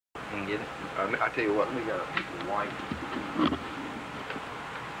can get it. I tell you what, let me get a piece of white.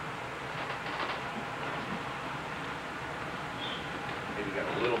 Maybe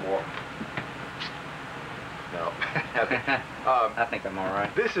got a little more. No. I think I'm all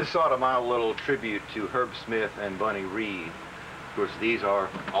right. This is sort of my little tribute to Herb Smith and Bunny Reed. Of course, these are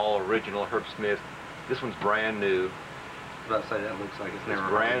all original Herb Smith. This one's brand new. I was about to say, that looks like it's never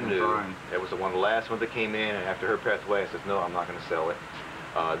brand new. Thrown. It was the last one that came in, and after her passed away, I said, no, I'm not going to sell it.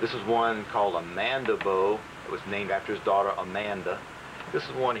 This is one called Amanda Bow. It was named after his daughter, Amanda. This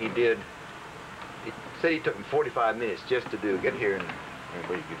is one he did. He said he took him 45 minutes just to do. Get here and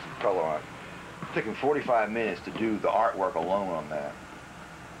where you get some color on it. It took him 45 minutes to do the artwork alone on that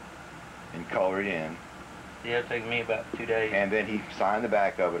and color it in. Yeah, it took me about 2 days. And then he signed the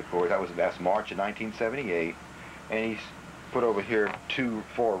back of it, of course. That's March of 1978. And he's put over here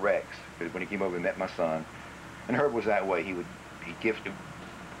 4 wrecks, because when he came over and met my son. And Herb was that way. He gifted.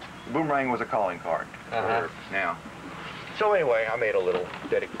 The Boomerang was a calling card for Herb. Now, so anyway, I made a little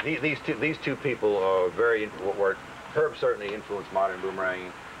these two people are very Herb certainly influenced modern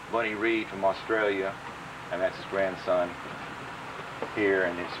boomerang. Bunny Reed from Australia, and that's his grandson here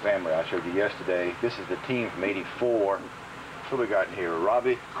and his family I showed you yesterday. This is the team from '84. What we got in here?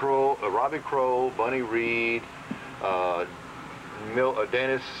 Robbie Kroll, Bunny Reed,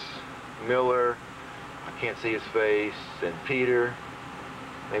 Dennis Miller, I can't see his face, and Peter.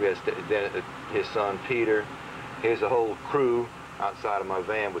 Maybe that's his son Peter. Here's the whole crew outside of my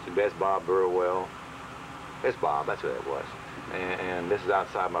van with that's Bob Burwell. It's Bob, that's who that was. And this is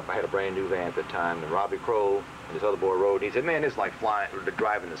outside I had a brand new van at the time, and Robbie Kroll and this other boy rode. He said, man, it's like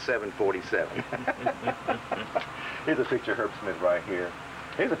driving the 747. Here's a picture of Herb Smith right here.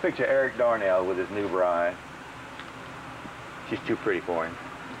 Here's a picture of Eric Darnell with his new bride. She's too pretty for him.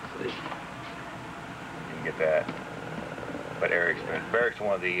 You can get that. But Eric's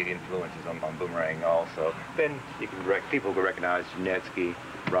one of the influences on Boomerang also. Then you can people can recognize Janetsky,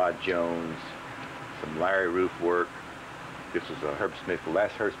 Rod Jones, some Larry Roof work. This was a Herb Smith, the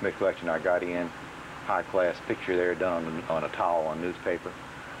last Herb Smith collection I got in. High-class picture there done on a towel on newspaper.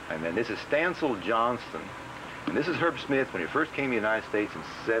 And then this is Stansel Johnston. And this is Herb Smith when he first came to the United States in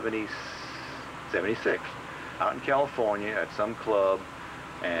 76, out in California at some club.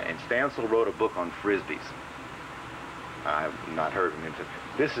 And Stansel wrote a book on Frisbees. I have not heard of him.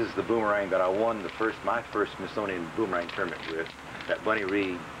 This is the boomerang that I won my first Smithsonian boomerang tournament with, that Bunny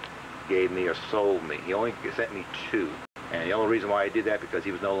Reed gave me or sold me. He only sent me 2. And the only reason why he did that because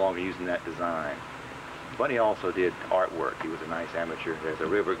he was no longer using that design. Bunny also did artwork. He was a nice amateur. There's a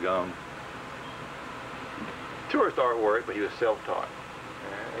river gum. Tourist artwork, but he was self-taught.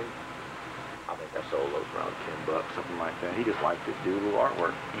 And I think I sold those around $10, something like that. He just liked to do a little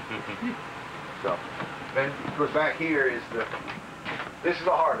artwork. So, then, of course, back here is this is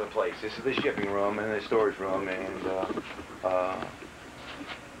the heart of the place. This is the shipping room and the storage room, and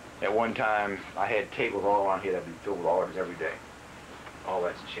at one time, I had tables all around here that would be filled with orders every day. All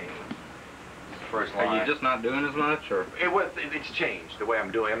that's changed. First line. Are you just not doing as much, or? It's changed the way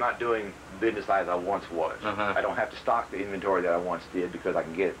I'm doing. I'm not doing business as I once was. I don't have to stock the inventory that I once did because I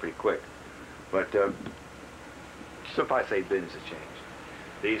can get it pretty quick. But suffice to say, business has changed.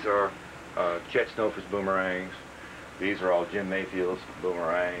 These are Chet Snowford's boomerangs. These are all Jim Mayfield's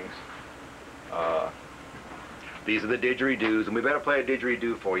boomerangs. These are the didgeridoos, and we better play a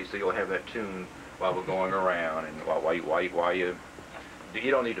didgeridoo for you so you'll have that tune while we're going around and while you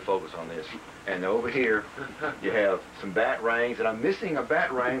don't need to focus on this. And over here you have some bat rangs, and I'm missing a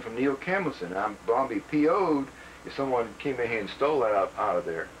bat rang from Neil Camelson. I'm going to be PO'd if someone came in here and stole that out of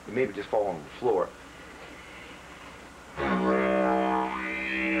there. It maybe just fall on the floor.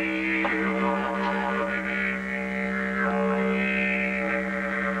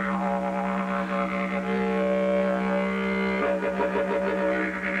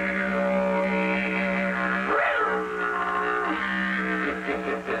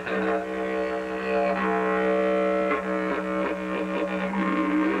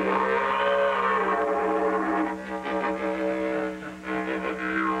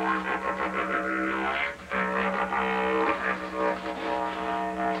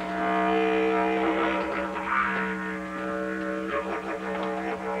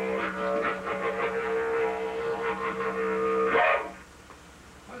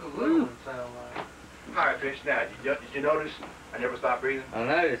 Now, did you notice I never stopped breathing? I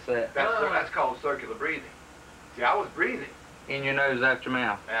noticed that. That's called circular breathing. See, I was breathing. In your nose, out your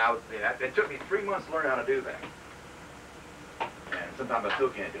mouth. And it took me 3 months to learn how to do that. And sometimes I still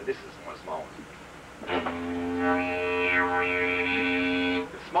can't do it. This is one of the small ones.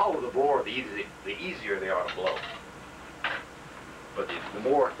 The smaller the bore, the easier they are to blow. But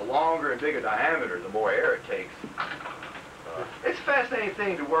the longer and bigger diameter, the more air it takes. It's a fascinating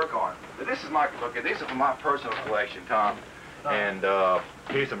thing to work on. But this is these are from my personal collection, Tom. And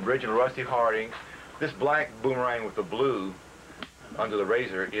here's some original Rusty Hardings. This black boomerang with the blue under the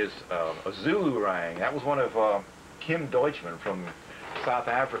razor is a Zulu rang. That was one of Kim Deutschman from South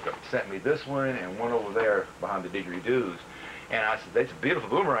Africa sent me this one and one over there behind the didgeridoos. And I said, "These are beautiful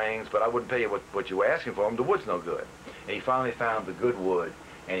boomerangs, but I wouldn't pay you what you were asking for them. The wood's no good." And he finally found the good wood,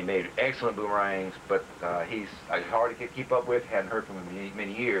 and he made excellent boomerangs, but he's hard to keep up with. Hadn't heard from him in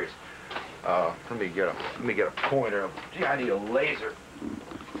many years. Let me get a pointer. Gee, I need a laser.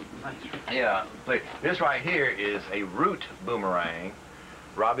 Nice. Yeah, this right here is a root boomerang.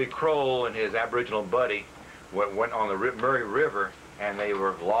 Robbie Kroll and his Aboriginal buddy went on the Murray River, and they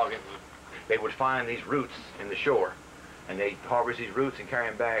were logging. They would find these roots in the shore, and they harvest these roots and carry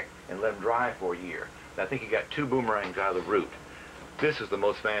them back and let them dry for a year. I think he got 2 boomerangs out of the root. This is the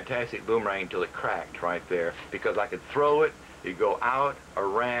most fantastic boomerang until it cracked right there, because I could throw it, it'd go out,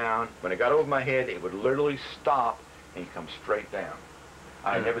 around. When it got over my head, it would literally stop and come straight down.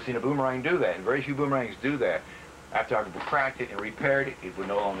 I had never seen a boomerang do that, and very few boomerangs do that. After I cracked it and repaired it, it would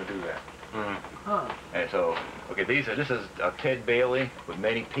no longer do that. And so, okay, this is a Ted Bailey with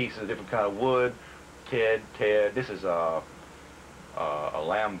many pieces of different kind of wood. Ted, this is a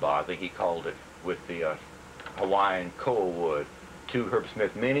lambah, I think he called it, with the Hawaiian koa wood. 2 Herb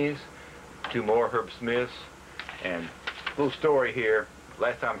Smith minis, 2 more Herb Smiths, and a little story here.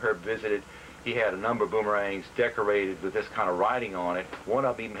 Last time Herb visited, he had a number of boomerangs decorated with this kind of writing on it. One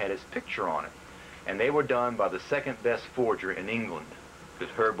of them even had his picture on it. And they were done by the 2nd best forger in England,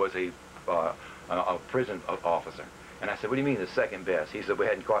 because Herb was a prison officer. And I said, "What do you mean the 2nd best?" He said, "We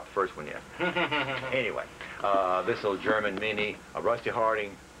hadn't caught the first one yet." Anyway, this little German mini, a Rusty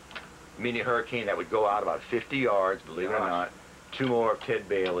Harding mini Hurricane that would go out about 50 yards, believe it or not. 2 more of Ted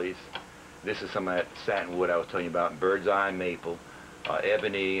Bailey's. This is some of that satin wood I was telling you about, bird's eye maple,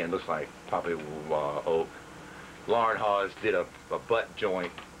 ebony, and looks like probably oak. Lauren Hawes did a butt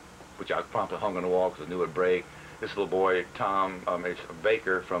joint, which I promptly hung on the wall because I knew it would break. This little boy, Tom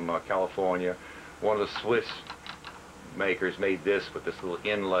Baker from California, one of the Swiss makers, made this with this little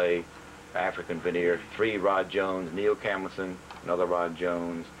inlay, African veneer. 3 Rod Jones, Neil Camilson, another Rod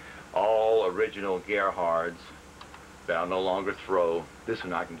Jones, all original Gerhards that I'll no longer throw. This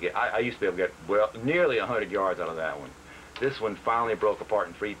one I can get, I used to be able to get, well, nearly 100 yards out of that one. This one finally broke apart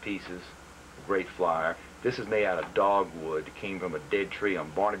in 3 pieces. Great flyer. This is made out of dogwood. It came from a dead tree on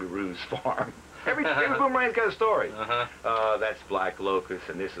Barnaby Rue's farm. Every boomerang's got a story. That's Black Locust,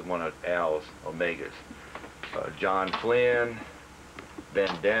 and this is one of Al's Omegas. John Flynn, Ben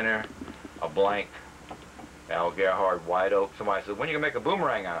Denner, a blank Al Gerhard White Oak. Somebody said, "When are you going to make a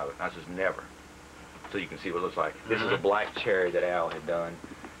boomerang out of it?" I says, "Never." So you can see what it looks like. This is a black cherry that Al had done,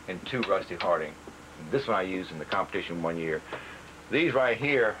 and 2 Rusty Harding. This one I used in the competition one year. These right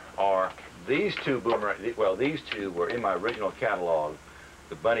here are, these 2 boomerang, well, these 2 were in my original catalog.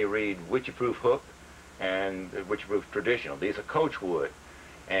 The Bunny Reed Witchy-Proof Hook and the Witchy-Proof Traditional. These are coach wood.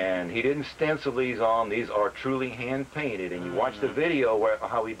 And he didn't stencil these on. These are truly hand-painted. And you watch the video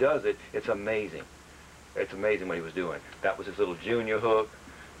how he does it, it's amazing. It's amazing what he was doing. That was his little junior hook.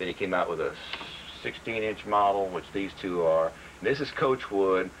 Then he came out with a 16-inch model, which these 2 are. This is coach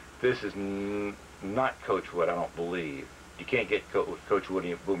wood. This is not coach wood, I don't believe. You can't get coach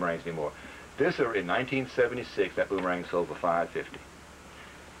wood boomerangs anymore. This, in 1976, that boomerang sold for $5.50.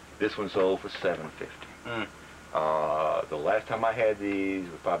 This one sold for $7.50. The last time I had these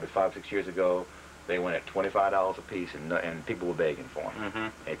was probably 5 or 6 years ago. They went at $25 a piece, and people were begging for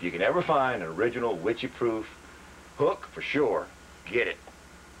them. If you can ever find an original witchy-proof hook, for sure, get it.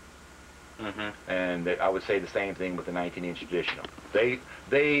 And I would say the same thing with the 19-inch traditional.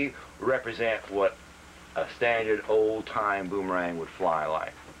 They represent what a standard old-time boomerang would fly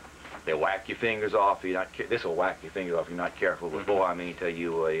like. They whack your fingers off. This will whack your fingers off if you're not careful. But boy, I mean, tell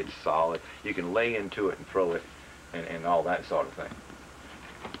you, it's solid. You can lay into it and throw it, and all that sort of thing.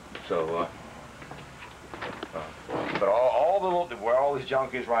 So, but where all this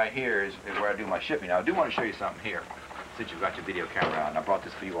junk is right here is where I do my shipping. Now, I do want to show you something here, since you've got your video camera out, and I brought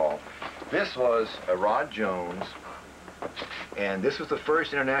this for you all. This was a Rod Jones, and this was the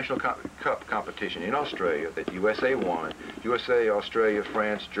first international cup competition in Australia that USA won. USA, Australia,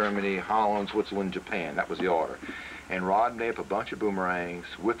 France, Germany, Holland, Switzerland, Japan. That was the order. And Rod made up a bunch of boomerangs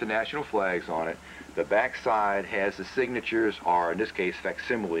with the national flags on it. The back side has the signatures, or in this case,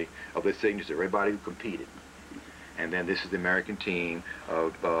 facsimile of the signatures of everybody who competed. And then this is the American team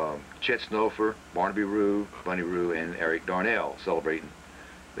of Chet Snofer, Barnaby Rue, Bunny Rue, and Eric Darnell celebrating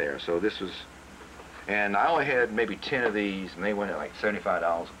there. So this was And I only had maybe 10 of these, and they went at like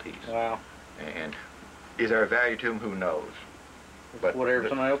 $75 a piece. Wow. And is there a value to them? Who knows? But whatever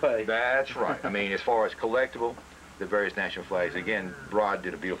somebody will pay. That's right. I mean, as far as collectible, the various national flags. Again, Rod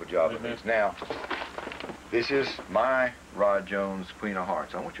did a beautiful job of this. Now, this is my Rod Jones Queen of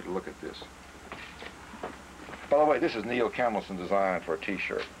Hearts. I want you to look at this. By the way, this is Neil Camelson's design for a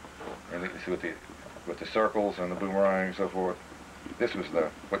T-shirt, and it's with the circles and the boomerang and so forth. This was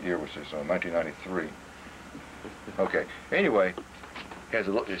what year was this? 1993. Okay. Anyway,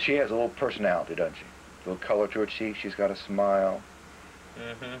 she has a little personality, doesn't she? A little color to her cheek. She's got a smile.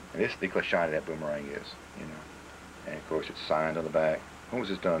 And this is how shiny that boomerang is, you know. And of course, it's signed on the back. When was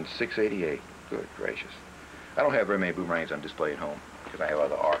this done? 688. Good gracious. I don't have very many boomerangs on display at home because I have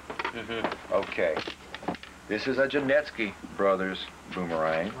other art. Okay. This is a Janetsky Brothers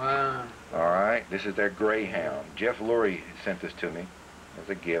boomerang. Wow. All right. This is their Greyhound. Jeff Lurie sent this to me as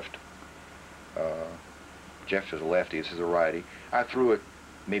a gift. Jeff is a lefty. This is a righty. I threw it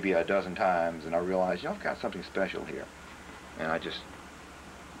maybe a dozen times, and I realized, you know, I've got something special here. And I just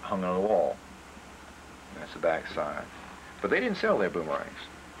hung it on the wall. That's the back side. But they didn't sell their boomerangs.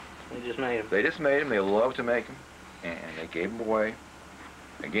 They just made them. They just made them. They love to make them, and they gave them away.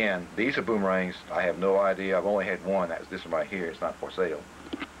 Again, these are boomerangs. I have no idea. I've only had one. That's this one right here. It's not for sale.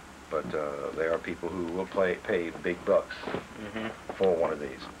 But there are people who will pay big bucks for one of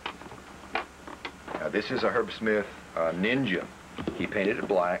these. Now, this is a Herb Smith Ninja. He painted it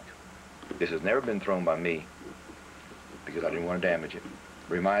black. This has never been thrown by me because I didn't want to damage it.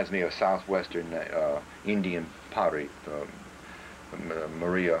 Reminds me of southwestern Indian pottery.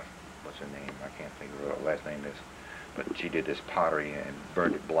 Maria, what's her name? I can't think of what her last name is. But she did this pottery and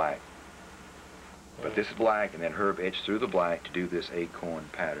burned it black. But this is black, and then Herb etched through the black to do this acorn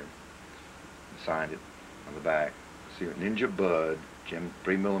pattern. And signed it on the back. See, Ninja Bud, Jim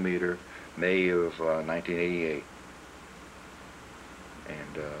 3mm, May of 1988.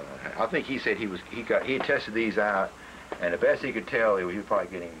 And I think he said he had tested these out, and the best he could tell, he was probably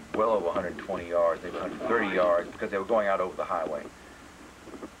getting well over 120 yards, maybe 130 yards, because they were going out over the highway.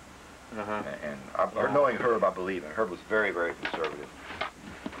 And knowing Herb, I believe him. Herb was very, very conservative.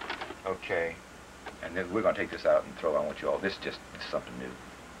 Okay, and then we're going to take this out and throw it. I want you all. This is something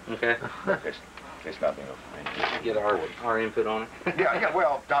new. Okay. It's nothing of. Get our input on it. Yeah.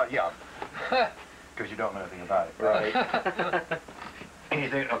 Well, yeah. Because you don't know anything about it. Right.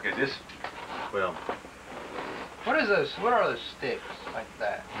 Anything? Okay. This. Well. What is this? What are those sticks like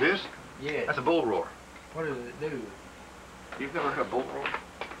that? This? Yeah. That's a bull roar. What does it do? You've never heard a bull roar?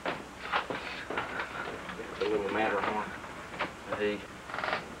 It's a little Matterhorn. Hey.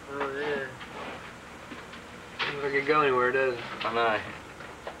 Oh yeah. Seems like it go anywhere, doesn't it? I know.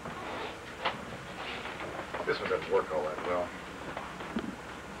 This one doesn't work all that well.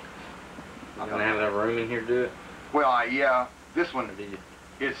 I'm gonna have enough room in here to do it. Well, yeah. This one,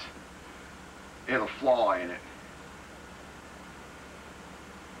 it'll flaw in it.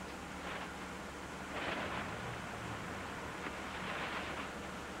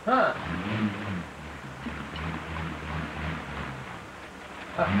 Huh.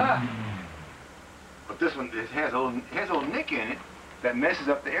 But this one, it has a little nick in it that messes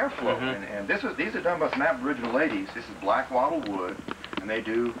up the airflow. And these are done by some Aboriginal ladies. This is black wattle wood, and they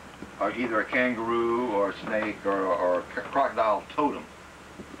do either a kangaroo or a snake or a crocodile totem.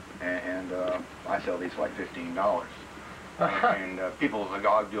 And I sell these for like $15. And people,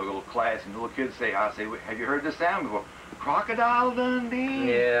 I'll do a little class, and little kids say, have you heard this sound before? Crocodile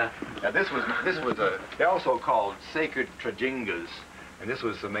Dundee. Yeah. Now this was they're also called sacred trajingas, and this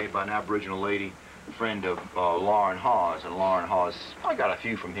was made by an Aboriginal lady, friend of Lauren Hawes, and Lauren Hawes, I got a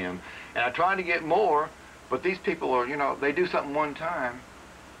few from him, and I tried to get more, but these people are, you know, they do something one time,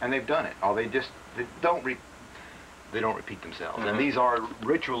 and they've done it, or they don't repeat themselves. And these are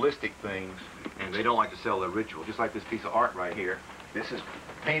ritualistic things, and they don't like to sell their ritual. Just like this piece of art right here. This is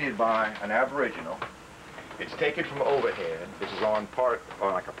painted by an Aboriginal. It's taken from overhead. This is on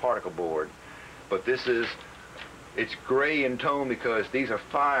like a particle board, but it's gray in tone because these are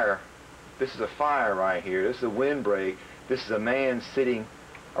fire. This is a fire right here. This is a windbreak. This is a man sitting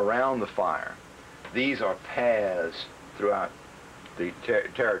around the fire. These are paths throughout the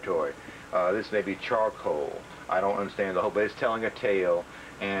territory. This may be charcoal. I don't understand the whole, but it's telling a tale,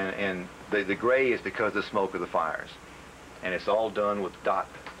 and the gray is because of the smoke of the fires, and it's all done with dot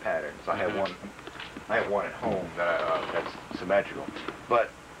patterns. I have one at home that's symmetrical,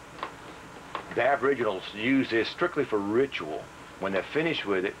 but the Aboriginals use this strictly for ritual. When they're finished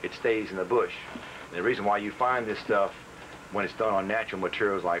with it, it stays in the bush. And the reason why you find this stuff when it's done on natural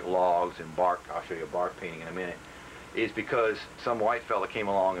materials like logs and bark, I'll show you a bark painting in a minute, is because some white fella came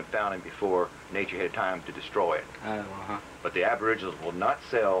along and found him before nature had time to destroy it. Oh, uh-huh. But the Aboriginals will not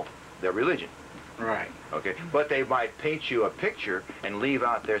sell their religion. Right. Okay, but they might paint you a picture and leave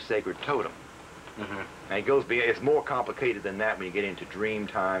out their sacred totem. Mm-hmm. And it goes beyond, it's more complicated than that when you get into dream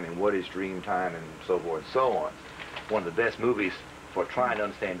time and what is dream time and so forth and so on. One of the best movies for trying to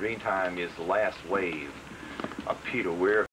understand dream time is The Last Wave of Peter Weir.